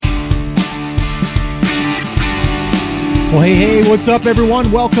Well, hey, what's up,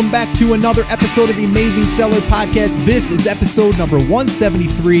 everyone? Welcome back to another episode of the Amazing Seller Podcast. This is episode number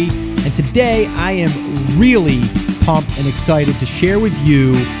 173, and today I am really pumped and excited to share with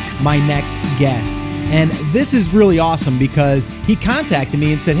you my next guest. And this is really awesome because he contacted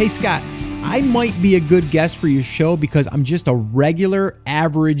me and said, hey, Scott, I might be a good guest for your show because I'm just a regular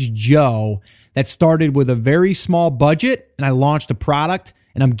average Joe that started with a very small budget, and I launched a product,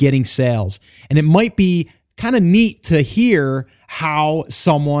 and I'm getting sales. And it might be kind of neat to hear how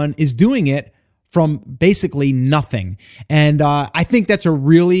someone is doing it from basically nothing. And I think that's a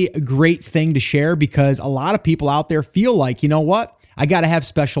really great thing to share because a lot of people out there feel like, you know what? I got to have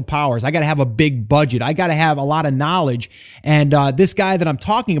special powers. I got to have a big budget. I got to have a lot of knowledge. And this guy that I'm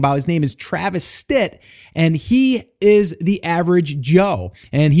talking about, his name is Travis Stitt, and he is the average Joe.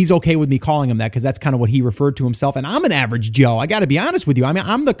 And he's okay with me calling him that because that's kind of what he referred to himself. And I'm an average Joe. I got to be honest with you. I mean,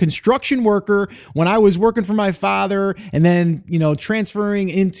 I'm the construction worker when I was working for my father and then, transferring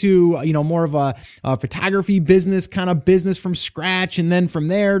into, more of a photography business, kind of business from scratch. And then from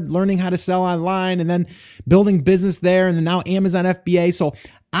there, learning how to sell online and then building business there. And then now Amazon FBA. So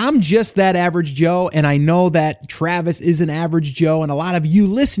I'm just that average Joe, and I know that Travis is an average Joe, and a lot of you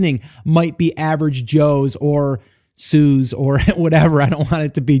listening might be average Joes or Sues or whatever. I don't want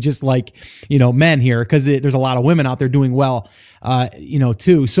it to be just like, men here because there's a lot of women out there doing well,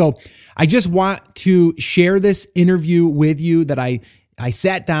 too. So I just want to share this interview with you that I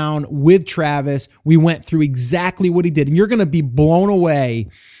sat down with Travis. We went through exactly what he did, and you're going to be blown away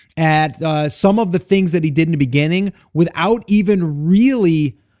at some of the things that he did in the beginning without even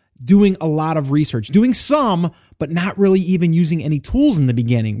really doing a lot of research, doing some, but not really even using any tools in the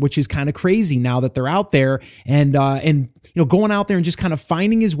beginning, which is kind of crazy now that they're out there and going out there and just kind of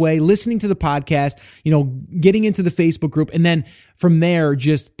finding his way, listening to the podcast, getting into the Facebook group. And then from there,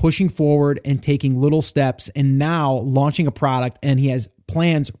 just pushing forward and taking little steps and now launching a product, and he has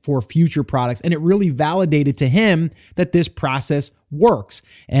plans for future products. And it really validated to him that this process works.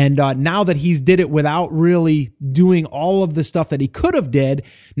 And now that he's did it without really doing all of the stuff that he could have did,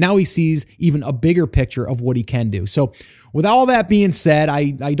 now he sees even a bigger picture of what he can do. So with all that being said,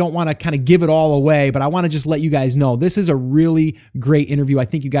 I don't want to kind of give it all away, but I want to just let you guys know this is a really great interview. I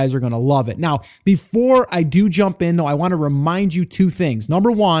think you guys are going to love it. Now, before I do jump in, though, I want to remind you two things.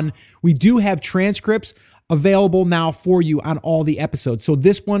 Number one, we do have transcripts available now for you on all the episodes. So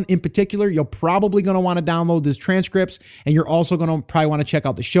this one in particular, you're probably going to want to download these transcripts, and you're also going to probably want to check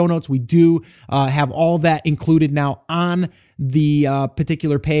out the show notes. We do have all that included now on the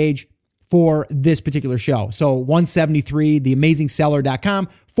particular page for this particular show. So 173,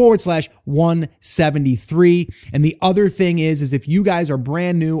 theamazingseller.com/173. And the other thing is if you guys are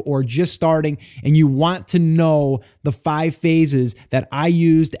brand new or just starting and you want to know the 5 phases that I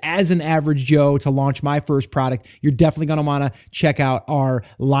used as an average Joe to launch my first product, you're definitely going to want to check out our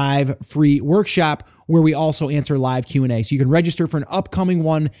live free workshop where we also answer live Q&A. So you can register for an upcoming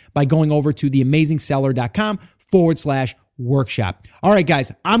one by going over to theamazingseller.com/workshop. All right,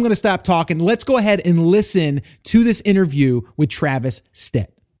 guys, I'm going to stop talking. Let's go ahead and listen to this interview with Travis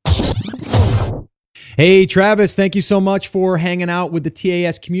Stitt. Hey, Travis, thank you so much for hanging out with the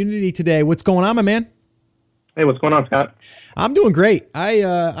TAS community today. What's going on, my man? Hey, what's going on, Scott? I'm doing great. I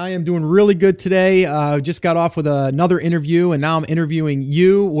am doing really good today. Just got off with another interview, and now I'm interviewing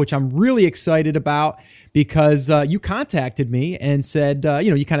you, which I'm really excited about because you contacted me and said,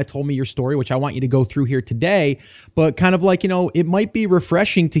 you kind of told me your story, which I want you to go through here today, but kind of like, it might be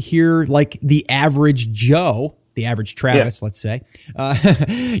refreshing to hear like the average Joe, the average Travis, let's say,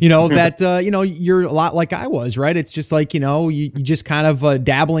 that, you're a lot like I was, right? It's just like, you just kind of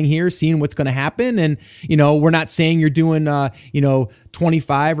dabbling here, seeing what's going to happen. And, we're not saying you're doing,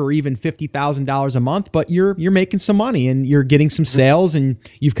 $25 or even $50,000 a month, but you're making some money and you're getting some sales and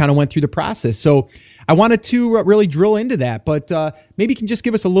you've kind of went through the process. So I wanted to really drill into that, but maybe you can just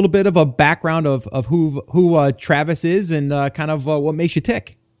give us a little bit of a background of who Travis is and kind of what makes you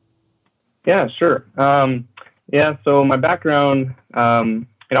tick. Yeah, sure. So my background, I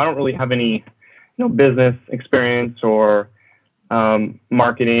don't really have any, business experience or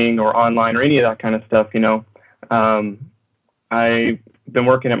marketing or online or any of that kind of stuff. I've been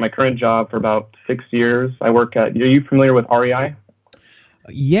working at my current job for about 6 years. I work at, are you familiar with REI?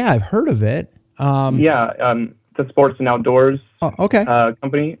 Yeah, I've heard of it. The sports and outdoors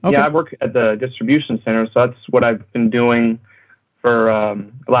company. Okay. Yeah, I work at the distribution center, so that's what I've been doing for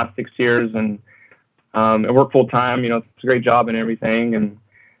the last 6 years, and I work full time. It's a great job and everything, and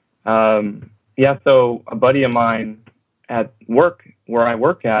so a buddy of mine at work where I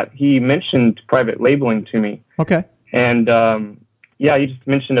work at, he mentioned private labeling to me. Okay. And he just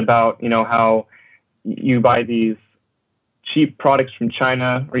mentioned about how you buy these cheap products from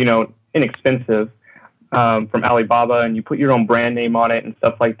China or, inexpensive from Alibaba, and you put your own brand name on it and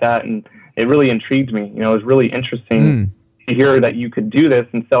stuff like that. And it really intrigued me. It was really interesting to hear that you could do this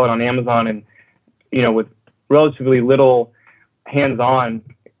and sell it on Amazon and, with relatively little hands-on,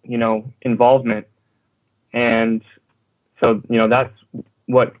 involvement. And so, that's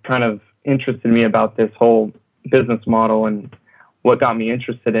what kind of interested me about this whole business model and what got me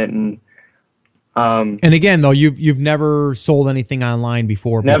interested in. And again, though, you've never sold anything online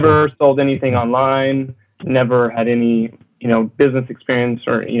before. Never sold anything online. Never had any, business experience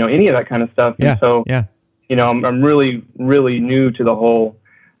or, any of that kind of stuff. Yeah. And so, I'm really, really new to the whole,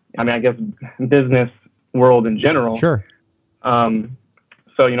 I guess, business world in general. Sure.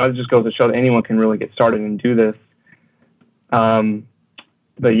 So, it just goes to show that anyone can really get started and do this.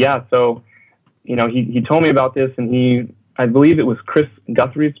 But yeah, so, he told me about this, and I believe it was Chris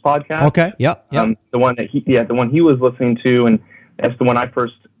Guthrie's podcast. Okay. Yep. The one that the one he was listening to, and that's the one I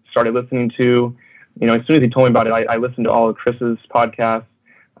first started listening to. As soon as he told me about it, I listened to all of Chris's podcasts.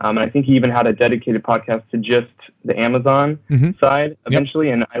 And I think he even had a dedicated podcast to just the Amazon side eventually.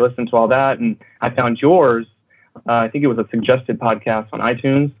 Yep. And I listened to all that, and I found yours. I think it was a suggested podcast on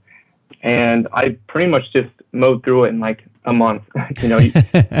iTunes, and I pretty much just mowed through it in like a month. Like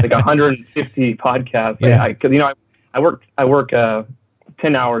 150 podcasts. Yeah. I work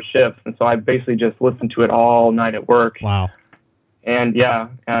 10-hour shifts, and so I basically just listened to it all night at work. Wow. And I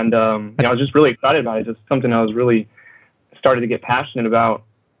was just really excited about it. Just something I was really started to get passionate about.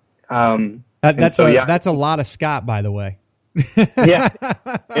 That's a lot of Scott, by the way. Yeah,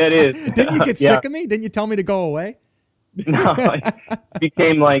 it is. Didn't you get sick of me? Didn't you tell me to go away? No, it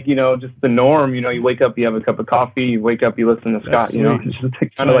became like, just the norm. You wake up, you have a cup of coffee, you wake up, you listen to Scott. It's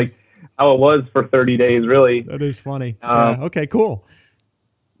just kind of like how it was for 30 days, really. That is funny. Okay, cool.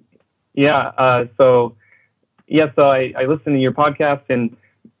 Yeah. So I listened to your podcast, and,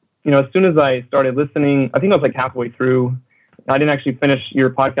 as soon as I started listening, I think I was like halfway through. I didn't actually finish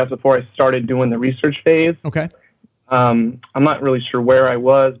your podcast before I started doing the research phase. Okay. I'm not really sure where I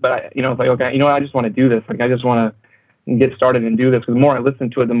was, but I was like, okay, I just want to do this. Like, I just want to get started and do this. Because the more I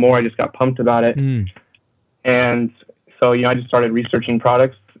listened to it, the more I just got pumped about it. And so, I just started researching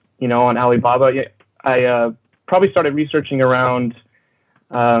products, on Alibaba. I probably started researching around,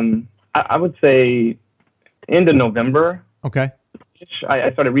 I would say, end of November. Okay.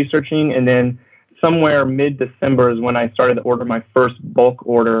 I started researching, and then somewhere mid-December is when I started to order my first bulk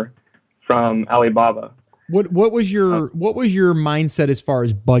order from Alibaba. What was your mindset as far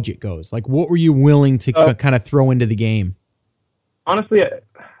as budget goes? Like, what were you willing to kind of throw into the game? Honestly,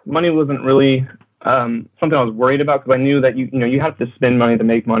 money wasn't really something I was worried about, because I knew that you have to spend money to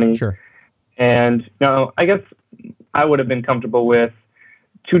make money. Sure. And I guess I would have been comfortable with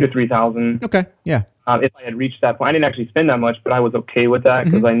 $2,000 to $3,000. Okay. Yeah. If I had reached that point, I didn't actually spend that much, but I was okay with that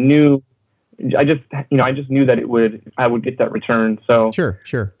because I knew, I just knew that I would get that return. So sure.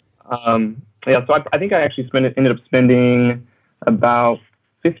 So I think I actually ended up spending about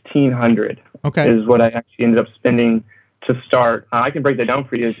 $1,500. Okay. Is what I actually ended up spending to start. I can break that down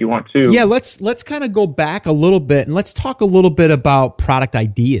for you if you want to. Yeah, let's kind of go back a little bit and let's talk a little bit about product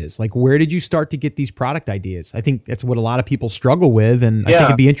ideas. Like, where did you start to get these product ideas? I think that's what a lot of people struggle with, and I think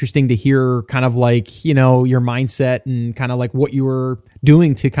it'd be interesting to hear kind of like, your mindset and kind of like what you were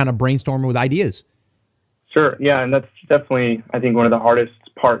doing to kind of brainstorm with ideas. Sure. Yeah, and that's definitely, I think, one of the hardest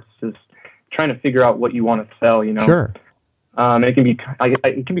parts is trying to figure out what you want to sell. Sure. And it can be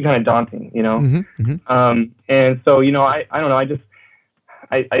kind of daunting, And so, I don't know.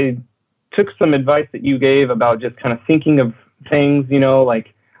 I took some advice that you gave about just kind of thinking of things,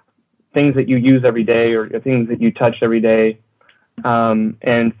 like things that you use every day or things that you touch every day.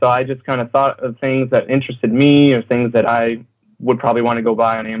 And so I just kind of thought of things that interested me or things that I would probably want to go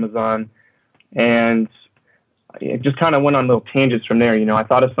buy on Amazon. And it just kind of went on little tangents from there. I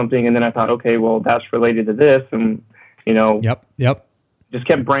thought of something, and then I thought, okay, well, that's related to this. And, Yep. Just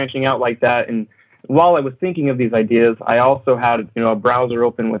kept branching out like that. And while I was thinking of these ideas, I also had, a browser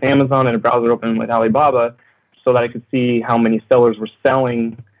open with Amazon and a browser open with Alibaba so that I could see how many sellers were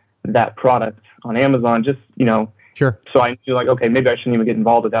selling that product on Amazon. Just, Sure. So I knew, like, okay, maybe I shouldn't even get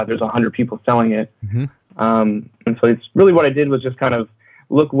involved with that. There's 100 people selling it. And so it's really what I did was just kind of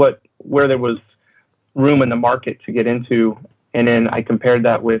look where there was room in the market to get into. And then I compared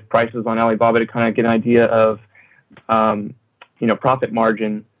that with prices on Alibaba to kind of get an idea of, profit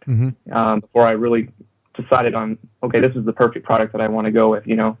margin before I really decided on, okay, this is the perfect product that I want to go with,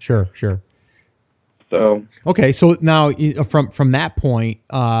 Sure. So okay, so now from that point,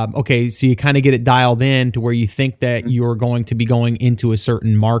 okay, so you kind of get it dialed in to where you think that you're going to be going into a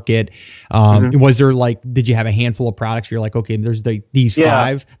certain market. Was there did you have a handful of products you're like, okay, there's these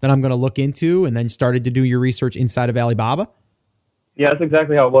 5 that I'm going to look into, and then started to do your research inside of Alibaba? Yeah, that's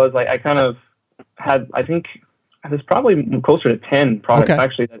exactly how it was. I kind of had, I think it was probably closer to 10 products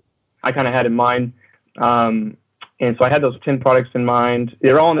actually that I kind of had in mind. And so I had those 10 products in mind.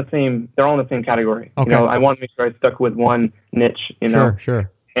 They're all in the same category. Okay. I wanted to make sure I stuck with one niche, Sure.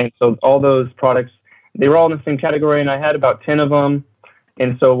 And so all those products, they were all in the same category, and I had about 10 of them.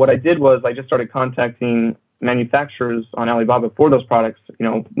 And so what I did was I just started contacting manufacturers on Alibaba for those products,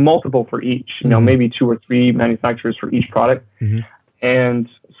 multiple for each, maybe 2 or 3 manufacturers for each product. And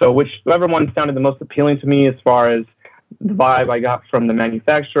so whichever one sounded the most appealing to me as far as the vibe I got from the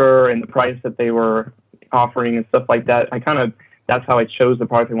manufacturer and the price that they were offering and stuff like that, that's how I chose the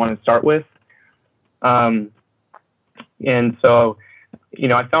product I wanted to start with. And so,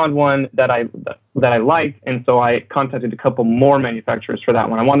 I found one that I liked, and so I contacted a couple more manufacturers for that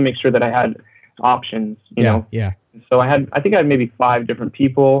one. I wanted to make sure that I had options, know. Yeah. So I think I had maybe 5 different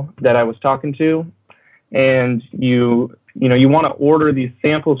people that I was talking to, and you want to order these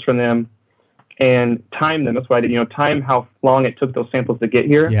samples from them and time them. That's why I did, time how long it took those samples to get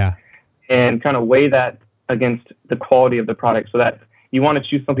here. Yeah. And kind of weigh that against the quality of the product, so that you want to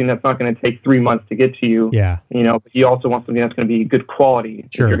choose something that's not going to take 3 months to get to you. Yeah. But you also want something that's going to be good quality.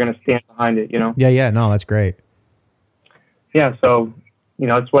 Sure. If you're going to stand behind it, Yeah. No, that's great. Yeah. So,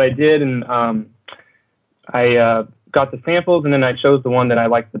 that's what I did. And I got the samples, and then I chose the one that I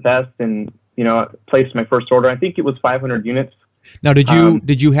liked the best, and, placed my first order. I think it was 500 units. Now, did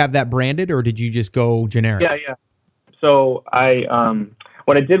you have that branded, or did you just go generic? Yeah. So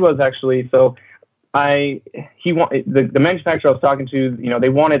what I did was actually, the manufacturer I was talking to, they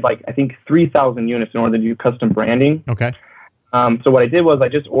wanted I think 3,000 units in order to do custom branding. Okay. So what I did was I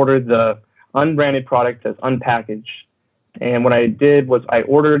just ordered the unbranded product as unpackaged. And what I did was I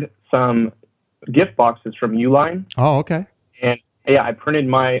ordered some gift boxes from Uline. Oh, okay. And I printed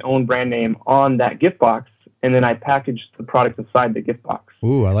my own brand name on that gift box, and then I packaged the product inside the gift box.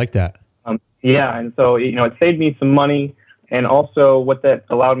 Ooh, I like that. And so, it saved me some money. And also what that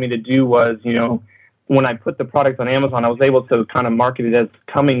allowed me to do was, when I put the product on Amazon, I was able to kind of market it as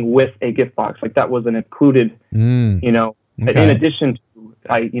coming with a gift box. That was an included, in addition to,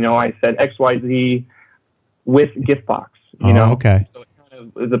 I said XYZ with gift box, Okay. So it kind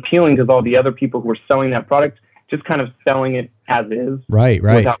of was appealing because all the other people who were selling that product, just kind of selling it as is. Right.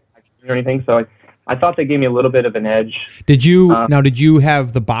 Without packaging or anything. So I thought they gave me a little bit of an edge. Did you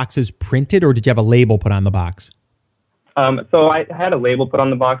have the boxes printed, or did you have a label put on the box? So I had a label put on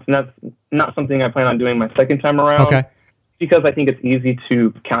the box, and that's not something I plan on doing my second time around. Okay. Because I think it's easy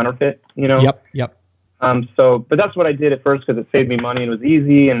to counterfeit, Yep. But that's what I did at first because it saved me money and it was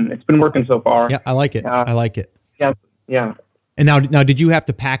easy, and it's been working so far. Yeah, I like it. I like it. Yeah. And now, did you have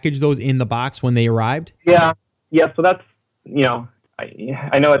to package those in the box when they arrived? Yeah. So that's,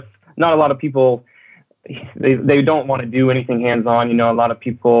 I know it's not a lot of people, they don't want to do anything hands-on. A lot of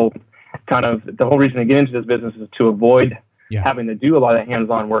people kind of, the whole reason to get into this business is to avoid having to do a lot of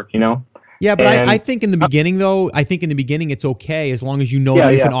hands-on work, Yeah, but I think in the beginning, though, it's okay as long as you know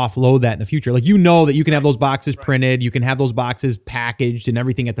that you can offload that in the future. That you can have those boxes printed, you can have those boxes packaged and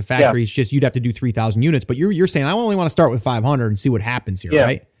everything at the factory. Yeah. It's just you'd have to do 3,000 units. But you're saying I only want to start with 500 and see what happens here,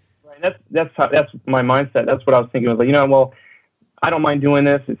 right? Right. That's my mindset. That's what I was thinking. I was I don't mind doing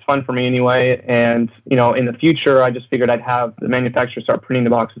this. It's fun for me anyway. And in the future, I just figured I'd have the manufacturer start printing the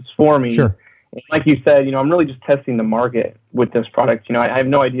boxes for me. Sure. And like you said, I'm really just testing the market with this product. I have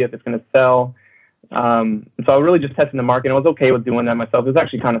no idea if it's going to sell. So I was really just testing the market. And I was okay with doing that myself. It was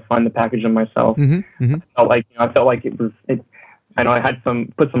actually kind of fun to package them myself. Mm-hmm. I felt like it was. I know I had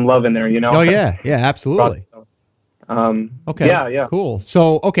put some love in there. Oh yeah, absolutely. Okay. Yeah. Cool.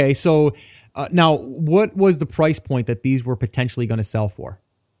 So now, what was the price point that these were potentially going to sell for?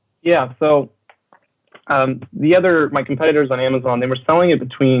 Yeah. So my competitors on Amazon, they were selling it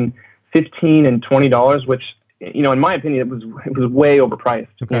between $15 and $20, which, in my opinion, it was way overpriced,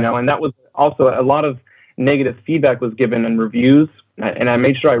 okay. And that was also a lot of negative feedback was given in reviews, and I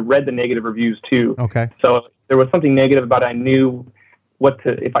made sure I read the negative reviews too. Okay. So if there was something negative about it, I knew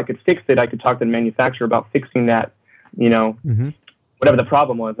if I could fix it, I could talk to the manufacturer about fixing that, whatever the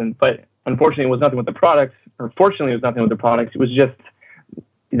problem was. But unfortunately, it was nothing with the product, or fortunately, it was nothing with the product. It was just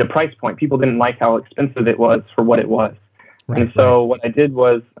the price point. People didn't like how expensive it was for what it was. Right, and so what I did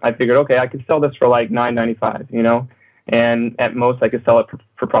was I figured, okay, I could sell this for like $9.95, and at most I could sell it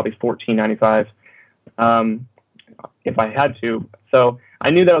for probably $14.95. if I had to. So I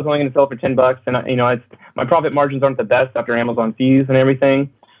knew that I was only going to sell for $10, and my profit margins aren't the best after Amazon fees and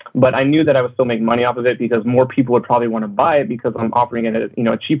everything, but I knew that I would still make money off of it because more people would probably want to buy it because I'm offering it at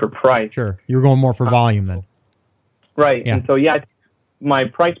a cheaper price. Sure, you were going more for volume then. Right, yeah. And so my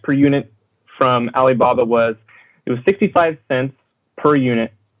price per unit from Alibaba was 65 cents per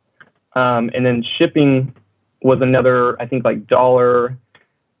unit, and then shipping was another, I think, like $20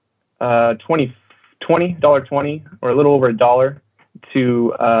 or a little over $1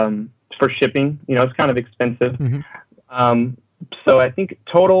 for shipping. It's kind of expensive. Mm-hmm. So I think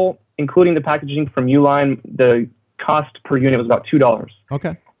total, including the packaging from Uline, the cost per unit was about $2.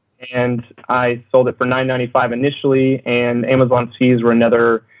 Okay. And I sold it for $9.95 initially, and Amazon's fees were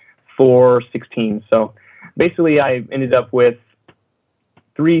another $4.16. So basically, I ended up with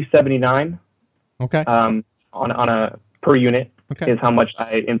 $3.79. Okay. On a per unit is how much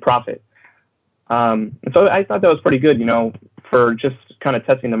in profit. And so I thought that was pretty good, for just kind of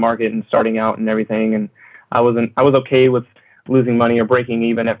testing the market and starting out and everything. And I was okay with losing money or breaking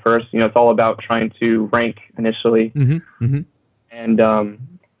even at first. It's all about trying to rank initially. Mm-hmm. Mm-hmm. And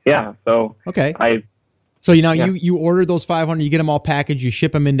so okay. You order those 500, you get them all packaged, you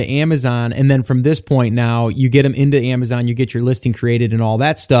ship them into Amazon, and then from this point now, you get them into Amazon, you get your listing created and all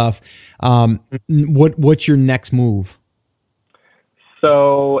that stuff. What's your next move?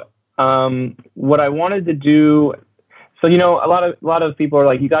 So what I wanted to do, a lot of people are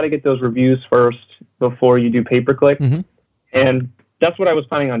like, you got to get those reviews first before you do pay-per-click. Mm-hmm. And that's what I was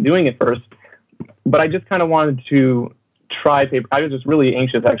planning on doing at first, but I just kind of wanted to try I was just really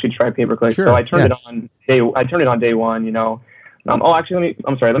anxious to actually try pay-per-click. Sure, so I turned it on day one,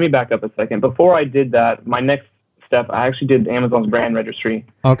 let me back up a second. Before I did that, my next step, I actually did Amazon's brand registry.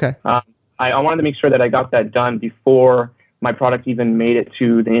 Okay. I wanted to make sure that I got that done before my product even made it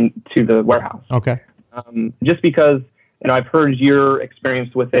to the warehouse. Okay. Just because, I've heard your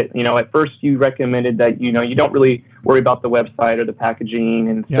experience with it. At first you recommended that, you don't really worry about the website or the packaging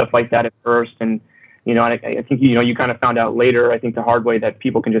and stuff like that at first. And, I think, you kind of found out later, I think the hard way, that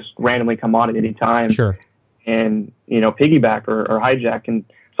people can just randomly come on at any time. Sure. And, piggyback or hijack. And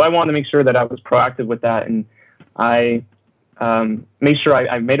so I wanted to make sure that I was proactive with that. And I made sure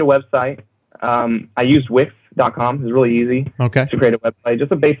I made a website. I used Wix.com. It's really easy to create a website.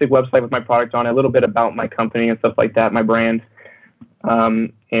 Just a basic website with my product on it, a little bit about my company and stuff like that, my brand.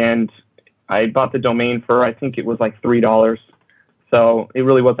 And I bought the domain for, I think it was like $3. So it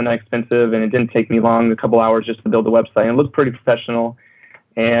really wasn't that expensive, and it didn't take me long, a couple hours just to build the website. And it looked pretty professional.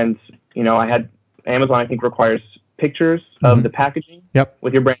 And, I had Amazon, I think, requires pictures of the packaging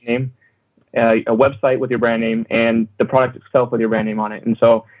with your brand name, a website with your brand name, and the product itself with your brand name on it. And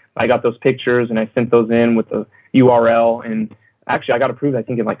so I got those pictures and I sent those in with the URL, and actually I got approved, I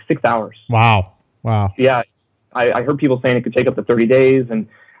think, in like 6 hours. Wow. Yeah. I heard people saying it could take up to 30 days, and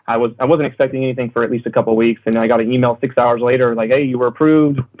I wasn't expecting anything for at least a couple of weeks. And I got an email 6 hours later, like, hey, you were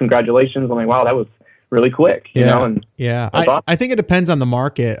approved. Congratulations. I'm like, wow, that was really quick. I think it depends on the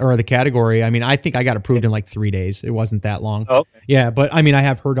market or the category. I mean, I think I got approved in like 3 days. It wasn't that long. Oh, okay. Yeah, but I mean, I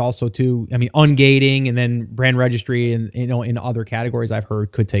have heard also too, ungating and then brand registry and, in other categories I've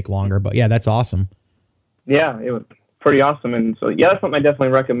heard could take longer, but yeah, that's awesome. Yeah, it was pretty awesome. And so, that's something I definitely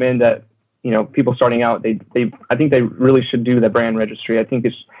recommend that, people starting out, I think they really should do the brand registry. I think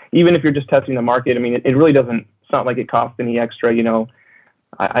it's, even if you're just testing the market, it really doesn't, it's not like it costs any extra,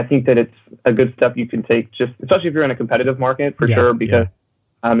 I think that it's a good step you can take, just especially if you're in a competitive market for sure, because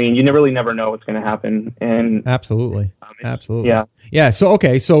you really never know what's going to happen. And absolutely. Yeah. So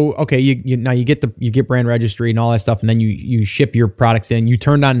you now you get brand registry and all that stuff, and then you ship your products in. You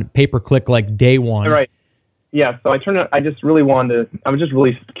turned on pay-per-click like day one. Right. Yeah. So I was just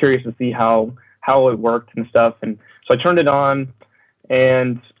really curious to see how it worked and stuff. And so I turned it on,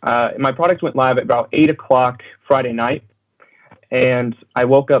 and my product went live at about 8:00 Friday night. And I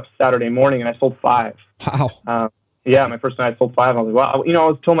woke up Saturday morning and I sold 5. Wow. My first night I sold 5. I was like, wow. I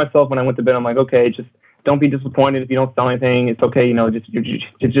was told myself when I went to bed, I'm like, okay, just don't be disappointed if you don't sell anything. It's okay.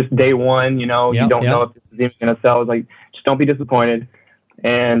 It's just day one, you don't know if this is even going to sell. I was like, just don't be disappointed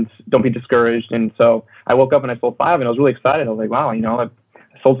and don't be discouraged. And so I woke up and I sold 5, and I was really excited. I was like, wow, I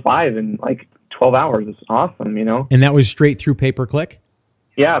sold 5 in like 12 hours. It's awesome, And that was straight through pay-per-click?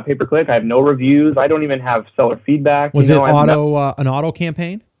 Yeah, pay-per-click. I have no reviews. I don't even have seller feedback. Was it an auto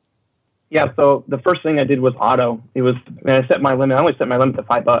campaign? Yeah, so the first thing I did was auto. It was, I set my limit. I only set my limit to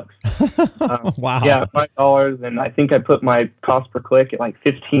 $5. Wow. Yeah, $5, and I think I put my cost per click at like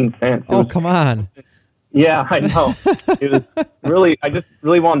 15 cents. Come on. Yeah, I know. It was really, I just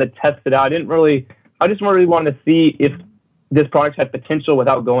really wanted to test it out. I just really wanted to see if this product had potential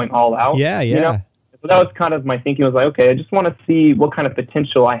without going all out. Yeah. So that was kind of my thinking. Was like, okay, I just want to see what kind of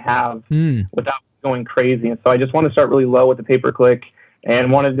potential I have without going crazy. And so I just want to start really low with the pay-per-click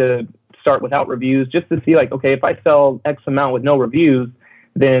and wanted to start without reviews just to see like, okay, if I sell X amount with no reviews,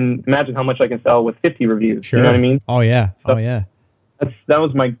 then imagine how much I can sell with 50 reviews. Sure. You know what I mean? Oh yeah. So oh yeah. That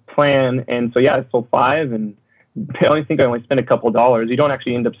was my plan. And so, yeah, I sold 5 and I only spent a couple dollars. You don't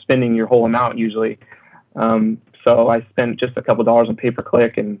actually end up spending your whole amount usually. So I spent just a couple dollars on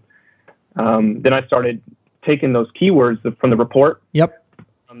pay-per-click, and then I started taking those keywords from the report,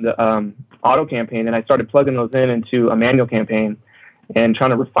 from the auto campaign, and I started plugging those into a manual campaign and trying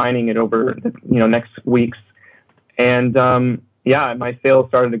to refining it over the next weeks. And my sales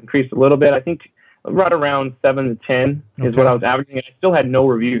started to increase a little bit. I think right around 7 to 10 is what I was averaging, and I still had no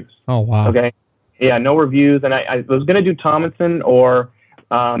reviews. Oh wow. Okay. Yeah, no reviews, and I was going to do Thomason or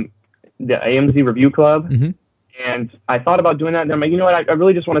the AMZ Review Club. Mm-hmm. And I thought about doing that. And I'm like, you know what? I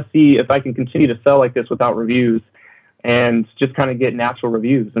really just want to see if I can continue to sell like this without reviews and just kind of get natural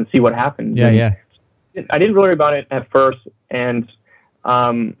reviews and see what happens. Yeah, and yeah. I didn't really worry about it at first. And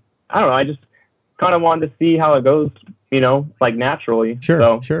I don't know. I just kind of wanted to see how it goes, like naturally. Sure.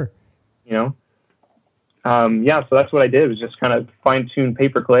 So that's what I did, was just kind of fine tune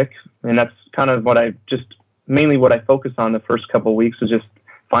pay-per-click. And that's kind of mainly what I focused on the first couple of weeks, was just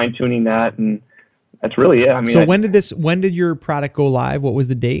fine tuning that. And that's really it. I mean, so when did your product go live? What was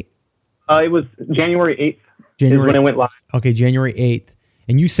the date? It was January 8th is when it went live. Okay, January 8th.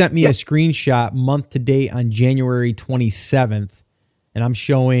 And you sent me a screenshot month to date on January 27th. And I'm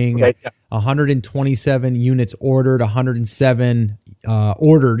showing 127 units ordered, 107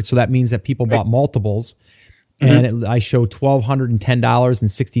 ordered. So that means that people bought multiples. And I show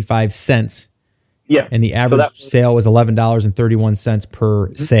 $1,210.65. Yeah. And the average sale was $11.31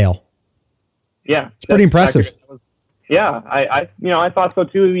 per sale. Yeah, it's pretty impressive. I thought so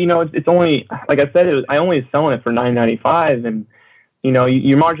too. It's only, like I said, I only was selling it for $9.95, and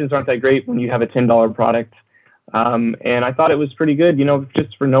your margins aren't that great when you have a $10 product. And I thought it was pretty good,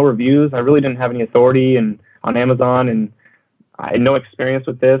 just for no reviews. I really didn't have any authority on Amazon, and I had no experience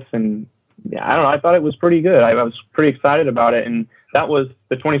with this. And I don't know. I thought it was pretty good. I was pretty excited about it. And that was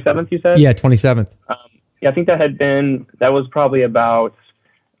the 27th, you said? Yeah, 27th. I think that was probably about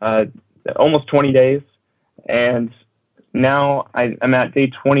almost 20 days. And now I'm at day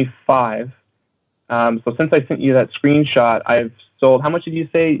 25. So since I sent you that screenshot, I've sold, how much did you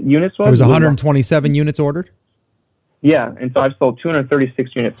say units was? It was 127 units ordered? Yeah, and so I've sold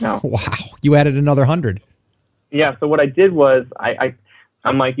 236 units now. Wow, you added another 100. Yeah, so what I did was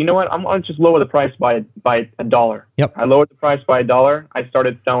I'm like, you know what? I'm going to just lower the price by $1. Yep. I lowered the price by $1. I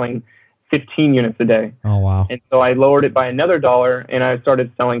started selling 15 units a day. Oh, wow. And so I lowered it by another $1, and I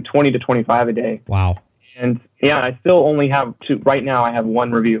started selling 20 to 25 a day. Wow. And I still only have right now I have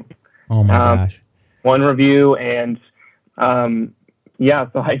one review. Oh my gosh. One review, and so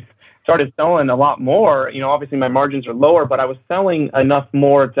I started selling a lot more. Obviously my margins are lower, but I was selling enough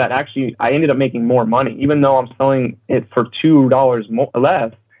more that actually I ended up making more money. Even though I'm selling it for $2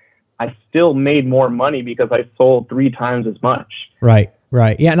 less, I still made more money because I sold 3 times as much. Right.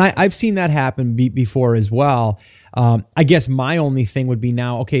 Yeah, and I've seen that happen before as well. I guess my only thing would be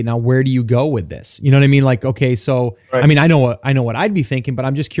now where do you go with this? You know what I mean? Like, okay, so right. I mean, I know what I'd be thinking, but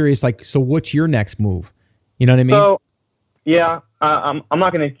I'm just curious, like, so what's your next move? You know what I mean? So, yeah, I'm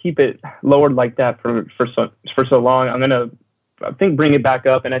not going to keep it lowered like that for so long. I'm going to, I think, bring it back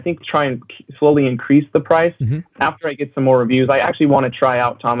up, and I think try and slowly increase the price after I get some more reviews. I actually want to try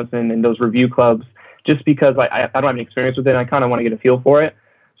out Thomason and those review clubs just because I don't have any experience with it, and I kind of want to get a feel for it.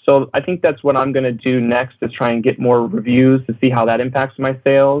 So I think that's what I'm going to do next, is try and get more reviews to see how that impacts my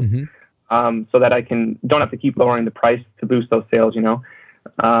sales, so that I don't have to keep lowering the price to boost those sales.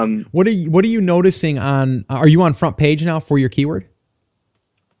 What are you noticing on? Are you on front page now for your keyword?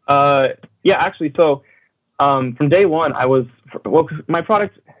 Yeah, actually. So from day one, my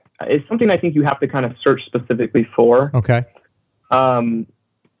product is something I think you have to kind of search specifically for. Okay.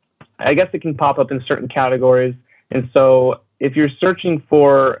 I guess it can pop up in certain categories, and so if you're searching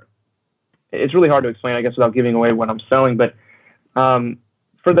for, it's really hard to explain, I guess, without giving away what I'm selling. But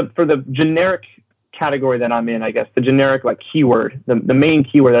for the generic category that I'm in, I guess the generic keyword, the main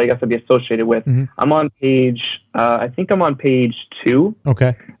keyword that I guess I'd be associated with, I'm on page. I think I'm on page 2.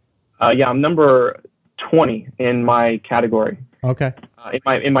 Okay. I'm number 20 in my category. Okay.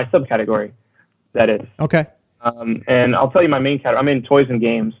 In my subcategory, that is. Okay. And I'll tell you my main category. I'm in toys and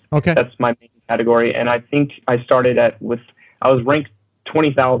games. Okay. That's my main category, and I think I started I was ranked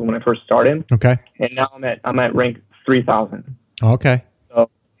 20,000 when I first started. Okay. And now I'm at rank 3,000. Okay. So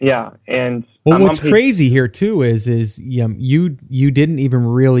Yeah, and well, what's crazy here too is you didn't even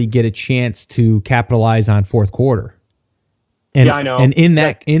really get a chance to capitalize on fourth quarter. And, yeah, I know. And in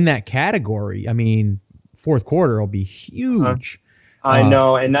that category, I mean, fourth quarter will be huge. I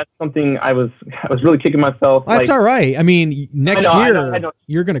know, and that's something I was really kicking myself. That's all right. I mean, next year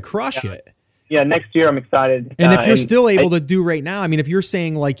you're going to crush it. Yeah, next year I'm excited. And if you're still able to do right now, I mean, if you're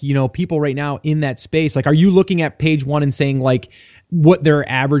saying like, people right now in that space, like, are you looking at page one and saying like what their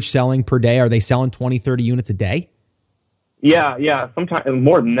average selling per day? Are they selling 20, 30 units a day? Yeah. Sometimes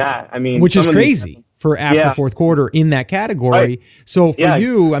more than that. I mean, which is crazy for after fourth quarter in that category. Right. So for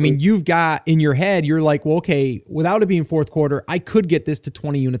you, I mean, you've got in your head, you're like, well, okay, without it being fourth quarter, I could get this to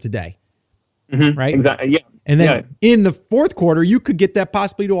 20 units a day. Mm-hmm. Right. Exactly. Yeah. And then in the fourth quarter, you could get that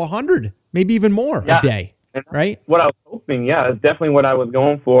possibly to 100, maybe even more a day. Right. What I was hoping. Yeah. It's definitely what I was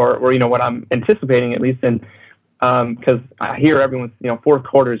going for, or, what I'm anticipating at least. And because I hear everyone's, fourth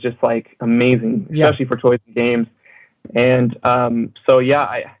quarter is just like amazing, especially for toys and games. And so,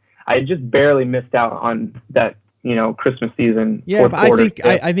 I just barely missed out on that, Christmas season. Yeah, but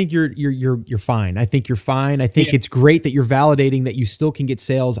I think you're fine. I think you're fine. I think it's great that you're validating that you still can get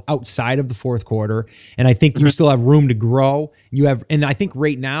sales outside of the fourth quarter, and I think you still have room to grow. And I think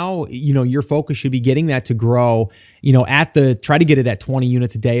right now, your focus should be getting that to grow. Try to get it at 20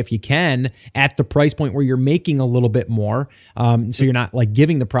 units a day if you can, at the price point where you're making a little bit more. So you're not like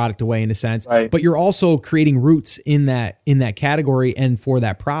giving the product away in a sense, right. But you're also creating roots in that category and for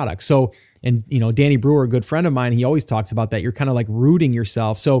that product. So. And, Danny Brewer, a good friend of mine, he always talks about that. You're kind of like rooting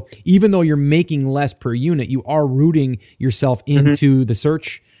yourself. So even though you're making less per unit, you are rooting yourself into the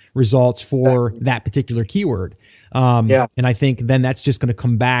search results for that particular keyword. And I think then that's just going to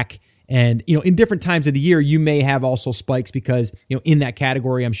come back. And, in different times of the year, you may have also spikes because, in that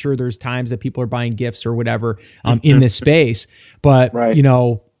category, I'm sure there's times that people are buying gifts or whatever in this space. But,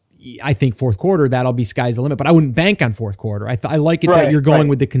 I think fourth quarter, that'll be sky's the limit, but I wouldn't bank on fourth quarter. I like it that you're going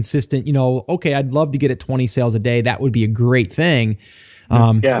with the consistent, okay, I'd love to get at 20 sales a day. That would be a great thing.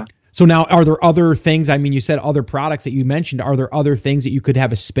 So now are there other things? I mean, you said other products that you mentioned. Are there other things that you could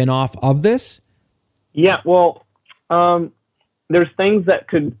have a spin-off of this? Yeah, well, there's things that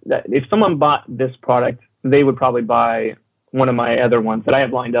if someone bought this product, they would probably buy one of my other ones that I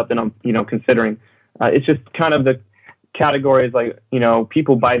have lined up and I'm, considering. It's just kind of the categories like,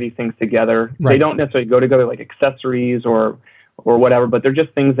 people buy these things together. Right. They don't necessarily go together like accessories or whatever, but they're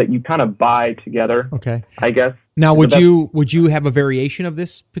just things that you kind of buy together. Okay. I guess. Now, would you have a variation of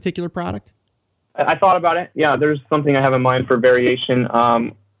this particular product? I thought about it. Yeah, there's something I have in mind for variation.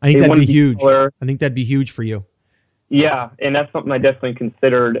 I think that'd be huge. I think that'd be huge for you. Yeah, and that's something I definitely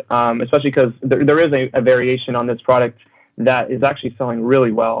considered, especially because there is a variation on this product that is actually selling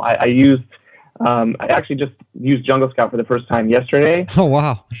really well. I actually just used Jungle Scout for the first time yesterday. Oh,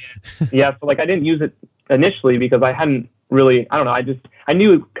 wow. Yeah, so like I didn't use it initially because I hadn't really, I don't know, I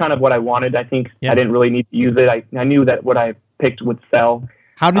knew kind of what I wanted. I think I didn't really need to use it. I knew that what I picked would sell.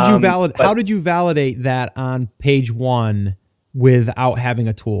 How did you validate that on page one without having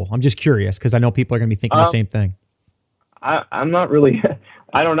a tool? I'm just curious because I know people are going to be thinking the same thing. I'm not really,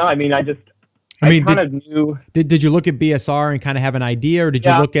 I don't know. I mean, I kind of knew. Did you look at BSR and kind of have an idea, or did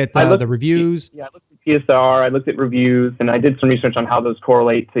you look at the reviews? Yeah, I looked at BSR, I looked at reviews, and I did some research on how those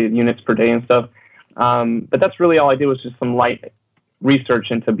correlate to units per day and stuff. But that's really all I did was just some light research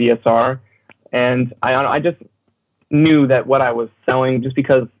into BSR. And I just knew that what I was selling, just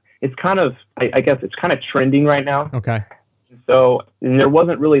because it's kind of, I guess it's kind of trending right now. Okay. So there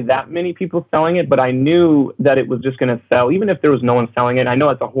wasn't really that many people selling it, but I knew that it was just going to sell, even if there was no one selling it. I know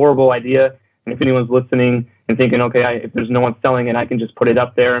it's a horrible idea. And if anyone's listening and thinking, okay, if there's no one selling it, I can just put it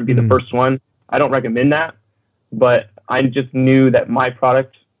up there and be the first one. I don't recommend that. But I just knew that my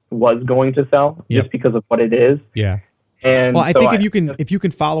product was going to sell just because of what it is. Yeah. And well, I think if you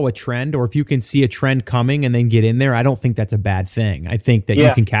can follow a trend, or if you can see a trend coming and then get in there, I don't think that's a bad thing. I think that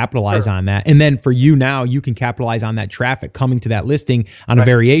you can capitalize on that. And then for you now, you can capitalize on that traffic coming to that listing on a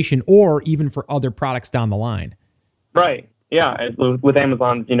variation, or even for other products down the line. Right. Yeah. With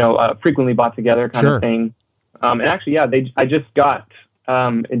Amazon's, frequently bought together kind of thing. And actually,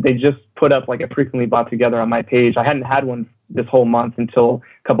 they just put up like a frequently bought together on my page. I hadn't had one this whole month until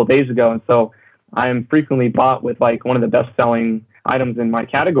a couple of days ago. And so I'm frequently bought with like one of the best selling items in my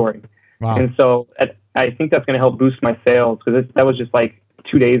category. Wow. And so I think that's going to help boost my sales, because that was just like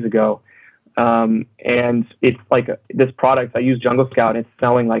 2 days ago. And it's like this product, I use Jungle Scout, it's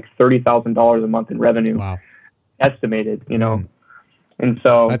selling like $30,000 a month in revenue. Wow. Estimated, And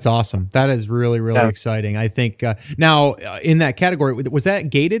so that's awesome. That is really, really exciting. I think now in that category, was that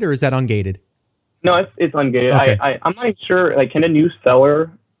gated or is that ungated? No, it's ungated. Okay. I'm not sure. Like, can a new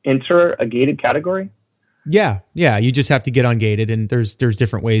seller enter a gated category? Yeah. You just have to get ungated, and there's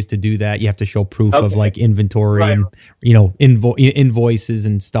different ways to do that. You have to show proof of like inventory and invoices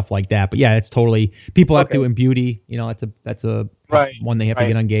and stuff like that. But yeah, it's totally people have to in beauty. That's a one they have to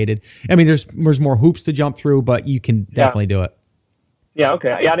get ungated. I mean, there's more hoops to jump through, but you can definitely do it. Yeah.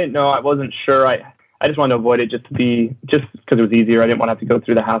 Okay. Yeah, I didn't know. I wasn't sure. I just wanted to avoid it just because it was easier. I didn't want to have to go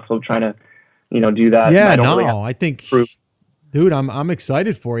through the hassle of trying to do that. Yeah. I think. Proof. Dude, I'm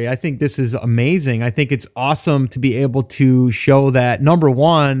excited for you. I think this is amazing. I think it's awesome to be able to show that, number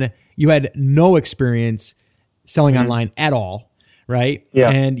one, you had no experience selling online at all, right? Yeah.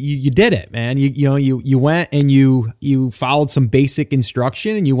 And you did it, man. You went and you followed some basic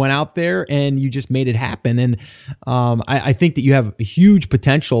instruction, and you went out there and you just made it happen. And I think that you have a huge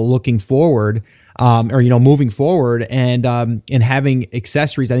potential looking forward, moving forward, and having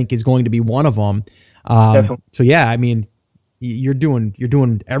accessories, I think, is going to be one of them. So yeah, I mean, you're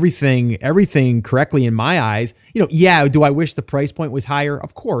doing everything correctly in my eyes. Do I wish the price point was higher?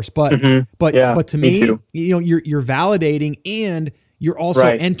 Of course, but to me you're validating, and you're also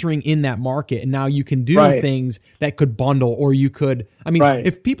entering in that market, and now you can do things that could bundle, or you could. I mean,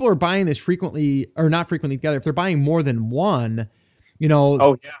 if people are buying this frequently or not frequently together, if they're buying more than one, you know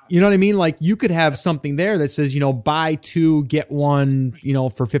what I mean? Like, you could have something there that says, buy two, get one,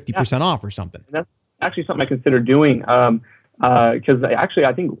 for 50% off or something. That's actually something I consider doing. Because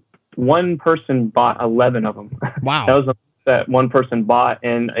I think one person bought 11 of them. Wow. That was that one person bought,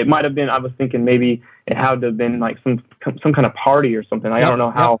 and it might have been, I was thinking maybe it had to have been like some kind of party or something. I don't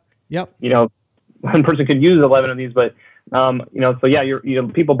know how, one person could use 11 of these, but, so yeah,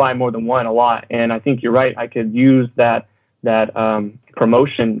 people buy more than one a lot. And I think you're right. I could use those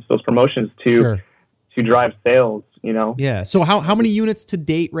promotions to drive sales, Yeah. So how many units to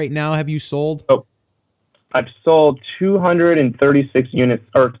date right now have you sold? Oh, I've sold 236 units,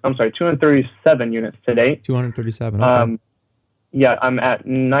 237 units to date. 237. Okay. I'm at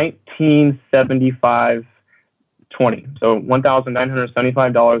 1975.20. So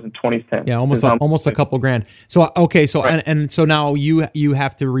 $1,975.20. Yeah, almost a couple grand. So okay, so and so now you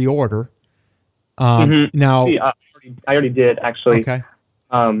have to reorder. Now I already did, actually. Okay.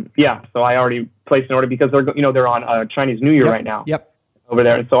 So I already placed an order because they're on Chinese New Year right now. Yep. Over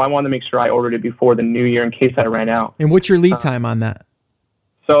there, and so I wanted to make sure I ordered it before the new year in case I ran out. And what's your lead time on that?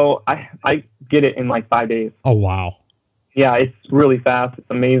 So I get it in like 5 days. Oh wow! Yeah, it's really fast. It's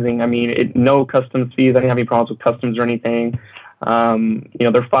amazing. I mean, no customs fees. I didn't have any problems with customs or anything.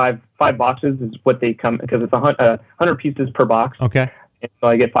 They're five boxes is what they come, because it's 100 pieces per box. Okay. And so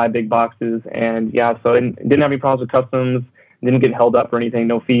I get 5 big boxes, and so it didn't have any problems with customs. Didn't get held up or anything.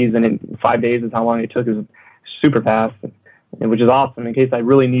 No fees, and in 5 days is how long it took. It was super fast. Which is awesome in case I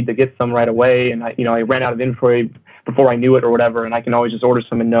really need to get some right away. And I ran out of inventory before I knew it or whatever, and I can always just order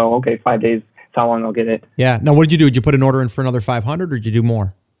some and know, okay, 5 days is how long I'll get it. Yeah. Now, what did you do? Did you put an order in for another 500, or did you do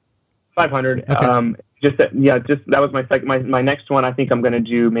more? 500. Okay. That was my second. My next one, I think I'm going to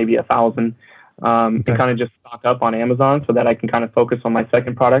do maybe 1,000 to kind of just stock up on Amazon so that I can kind of focus on my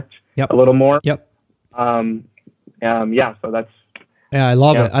second product a little more. Yep. So that's. Yeah, I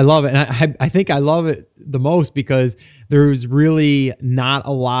love it. I love it. And I think I love it the most because there's really not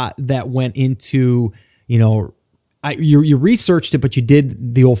a lot that went into, you researched it, but you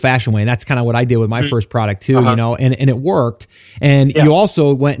did the old fashioned way. And that's kind of what I did with my first product too, and it worked. And you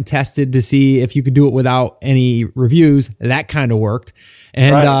also went and tested to see if you could do it without any reviews. That kind of worked.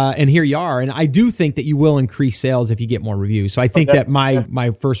 And here you are. And I do think that you will increase sales if you get more reviews. So I think that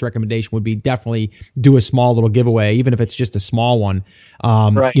my first recommendation would be definitely do a small little giveaway, even if it's just a small one,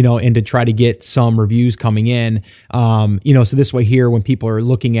 and to try to get some reviews coming in. So this way here, when people are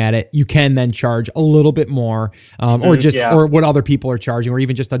looking at it, you can then charge a little bit more, or what other people are charging, or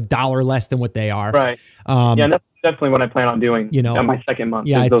even just $1 less than what they are. Right. That's definitely what I plan on doing. On my second month.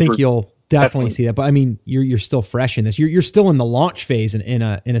 Yeah, I think you'll definitely see that. But I mean, you're still fresh in this. You're still in the launch phase in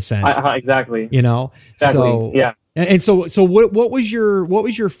a sense. Exactly. Exactly. So yeah. And so what was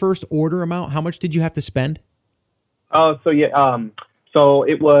your first order amount? How much did you have to spend? Oh, so yeah. So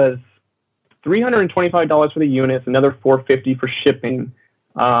it was $325 for the units, another $450 for shipping.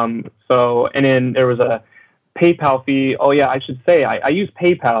 And then there was a PayPal fee. Oh yeah, I should say I use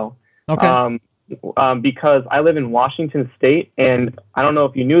PayPal. Okay. Because I live in Washington State, and I don't know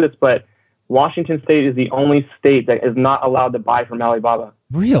if you knew this, but Washington State is the only state that is not allowed to buy from Alibaba.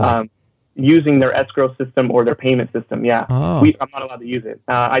 Really? Using their escrow system or their payment system. Yeah. Oh. I'm not allowed to use it.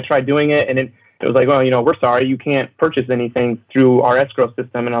 I tried doing it, and it was like, well, we're sorry, you can't purchase anything through our escrow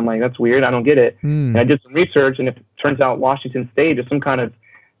system. And I'm like, that's weird. I don't get it. And I did some research, and it turns out Washington State, there's some kind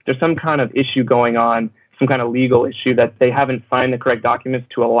of issue going on some kind of legal issue that they haven't signed the correct documents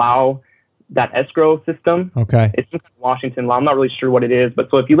to allow that escrow system. Okay. It's some kind of Washington law. I'm not really sure what it is, but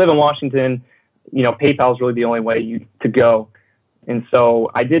so if you live in Washington, PayPal is really the only way to go. And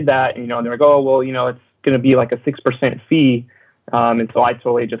so I did that, and, they're like, oh, well, it's going to be like a 6% fee. And so I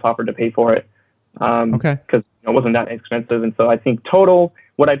totally just offered to pay for it. Okay. Because it wasn't that expensive. And so I think total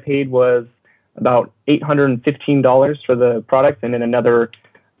what I paid was about $815 for the product, and then another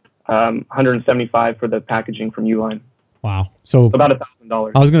 $175 for the packaging from Uline. Wow. So about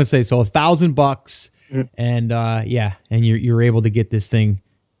 $1,000. I was going to say, so $1,000, mm-hmm. and and you're able to get this thing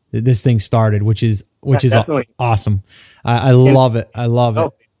started, which is awesome. I love it. I love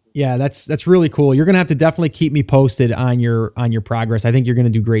it. Yeah, that's really cool. You're going to have to definitely keep me posted on your progress. I think you're going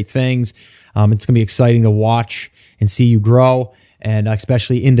to do great things. It's going to be exciting to watch and see you grow, and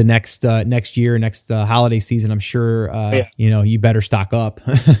especially into next year, next holiday season. I'm sure you better stock up.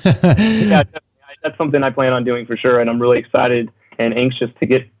 Yeah, that's something I plan on doing for sure, and I'm really excited and anxious to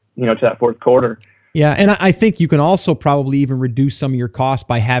get to that fourth quarter. Yeah, and I think you can also probably even reduce some of your costs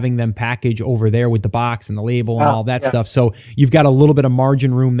by having them package over there with the box and the label and all that stuff. So you've got a little bit of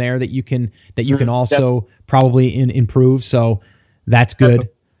margin room there that you can also probably improve. So that's good.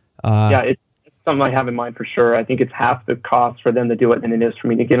 It's something I have in mind for sure. I think it's half the cost for them to do it than it is for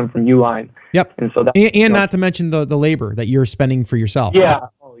me to get them from Uline. Yep. And so not to mention the labor that you're spending for yourself. Yeah.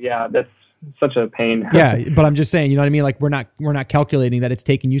 Oh yeah. That's such a pain. Yeah, but I'm just saying, you know what I mean? Like we're not calculating that it's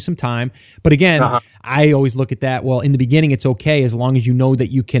taking you some time. But again, I always look at that. Well, in the beginning, it's okay as long as you know that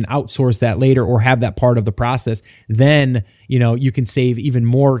you can outsource that later or have that part of the process. Then you can save even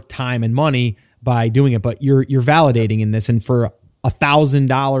more time and money by doing it. But you're validating in this, and for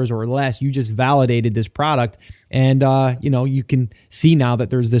 $1,000 or less, you just validated this product. And, you can see now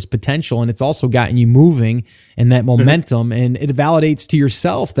that there's this potential, and it's also gotten you moving and that momentum, and it validates to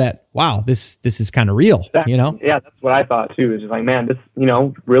yourself that, wow, this is kind of real, Yeah, that's what I thought too. It's just like, man, this,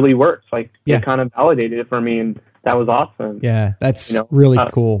 really works. Like it kind of validated it for me, and that was awesome. Yeah, that's really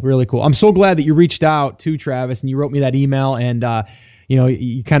cool. Really cool. I'm so glad that you reached out to Travis and you wrote me that email, and,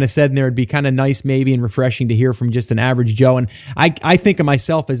 you kind of said in there it'd be kind of nice maybe and refreshing to hear from just an average Joe. And I think of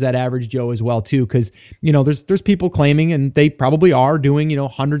myself as that average Joe as well too, because there's people claiming, and they probably are doing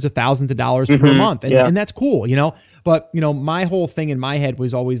hundreds of thousands of dollars per month, and that's cool, But my whole thing in my head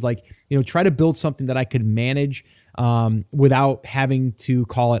was always like, try to build something that I could manage without having to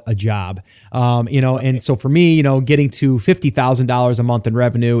call it a job. And so for me, getting to $50,000 a month in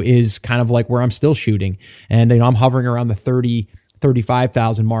revenue is kind of like where I'm still shooting, and I'm hovering around the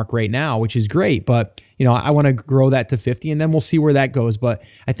 35,000 mark right now, which is great. But, I want to grow that to 50, and then we'll see where that goes. But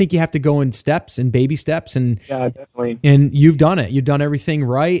I think you have to go in steps and baby steps, and yeah, definitely. And you've done it. You've done everything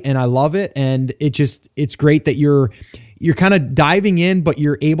right. And I love it. And it's great that you're kind of diving in, but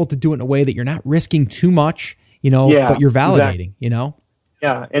you're able to do it in a way that you're not risking too much, but you're validating,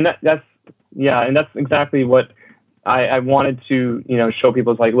 Yeah. And that's exactly what I wanted to, show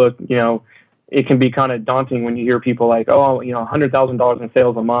people. It's like, look, it can be kind of daunting when you hear people like, oh, $100,000 in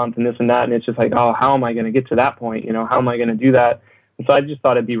sales a month and this and that. And it's just like, oh, how am I going to get to that point? How am I going to do that? And so I just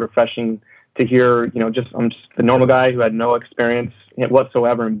thought it'd be refreshing to hear, I'm just the normal guy who had no experience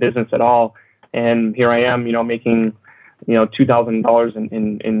whatsoever in business at all. And here I am, making, $2,000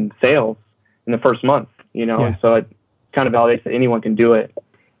 in sales in the first month, and so it kind of validates that anyone can do it.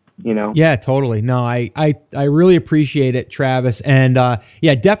 Yeah, totally. No, I really appreciate it, Travis. And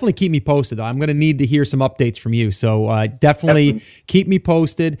definitely keep me posted. I'm going to need to hear some updates from you. So definitely keep me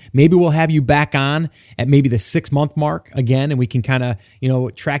posted. Maybe we'll have you back on at maybe the 6-month mark again, and we can kind of,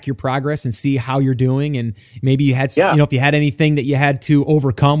 track your progress and see how you're doing. And maybe you had, if you had anything that you had to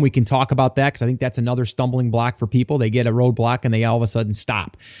overcome, we can talk about that, because I think that's another stumbling block for people. They get a roadblock and they all of a sudden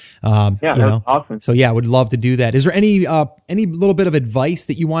stop. That's awesome. So I would love to do that. Is there any little bit of advice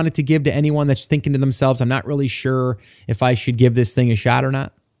that you wanted to give to anyone that's thinking to themselves, I'm not really sure if I should give this thing a shot or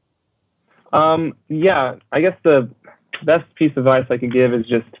not? I guess the best piece of advice I could give is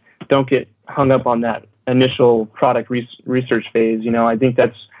just don't get hung up on that initial product research phase. I think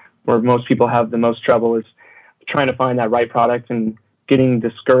that's where most people have the most trouble, is trying to find that right product and getting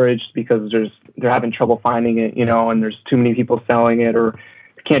discouraged because they're having trouble finding it, and there's too many people selling it, or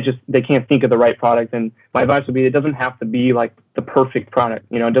they can't think of the right product. And my advice would be, it doesn't have to be like the perfect product.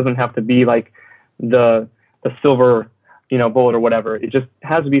 It doesn't have to be like the silver, bullet or whatever. It just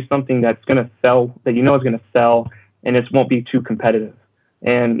has to be something that's going to sell, that is going to sell, and it won't be too competitive.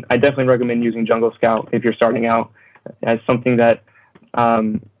 And I definitely recommend using Jungle Scout if you're starting out, as something that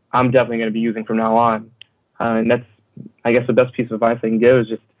I'm definitely going to be using from now on. And that's, I guess, the best piece of advice I can give is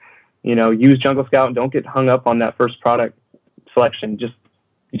just, use Jungle Scout and don't get hung up on that first product selection. Just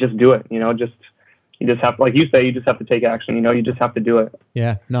do it, you just have, like you say, you just have to take action. You just have to do it.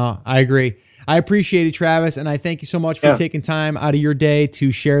 Yeah, no, I agree. I appreciate it, Travis, and I thank you so much for taking time out of your day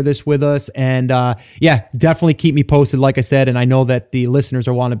to share this with us. And definitely keep me posted, like I said, and I know that the listeners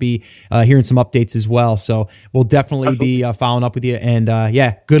will want to be hearing some updates as well. So we'll definitely be following up with you. And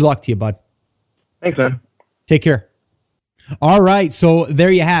good luck to you, bud. Thanks, man. Take care. All right. So there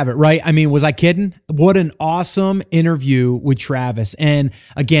you have it, right? I mean, was I kidding? What an awesome interview with Travis. And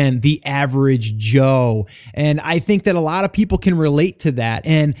again, the average Joe. And I think that a lot of people can relate to that.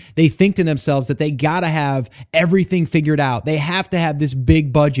 And they think to themselves that they got to have everything figured out. They have to have this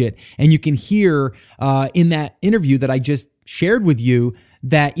big budget. And you can hear in that interview that I just shared with you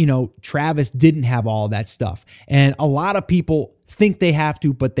that, Travis didn't have all of that stuff. And a lot of people think they have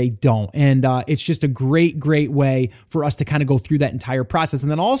to, but they don't. And it's just a great way for us to kind of go through that entire process.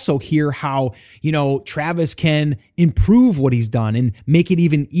 And then also hear how, Travis can improve what he's done and make it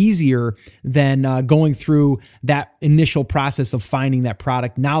even easier than going through that initial process of finding that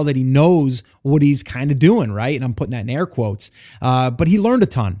product now that he knows what he's kind of doing, right? And I'm putting that in air quotes. But he learned a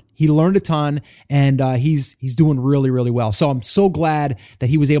ton. And he's doing really, really well. So I'm so glad that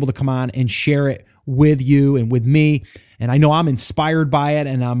he was able to come on and share it with you and with me. And I know I'm inspired by it,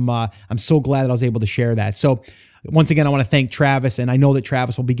 and I'm so glad that I was able to share that. So once again, I want to thank Travis, and I know that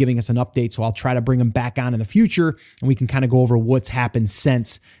Travis will be giving us an update, so I'll try to bring him back on in the future, and we can kind of go over what's happened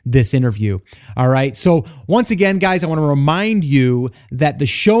since this interview. All right. So once again, guys, I want to remind you that the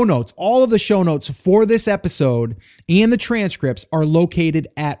show notes, all of the show notes for this episode and the transcripts are located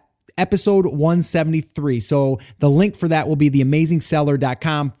at episode 173. So the link for that will be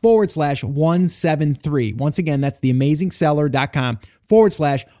theamazingseller.com/173. Once again, that's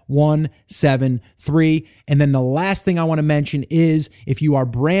theamazingseller.com/173. And then the last thing I want to mention is if you are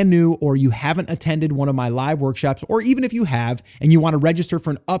brand new or you haven't attended one of my live workshops, or even if you have and you want to register for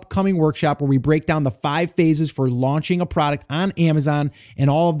an upcoming workshop where we break down the 5 phases for launching a product on Amazon and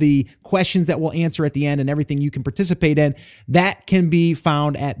all of the questions that we'll answer at the end and everything you can participate in, that can be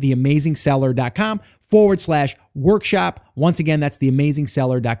found at theamazingseller.com/workshop. Once again, that's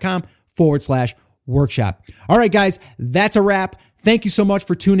theamazingseller.com/workshop. All right, guys, that's a wrap. Thank you so much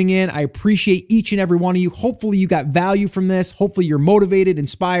for tuning in. I appreciate each and every one of you. Hopefully you got value from this. Hopefully you're motivated,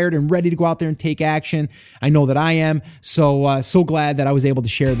 inspired, and ready to go out there and take action. I know that I am. So glad that I was able to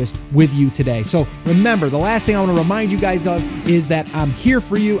share this with you today. So remember, the last thing I want to remind you guys of is that I'm here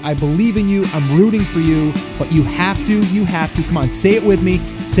for you. I believe in you. I'm rooting for you. But you have to. Come on, say it with me.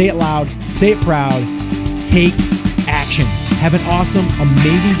 Say it loud. Say it proud. Take action. Have an awesome,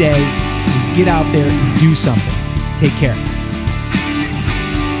 amazing day. And get out there and do something. Take care.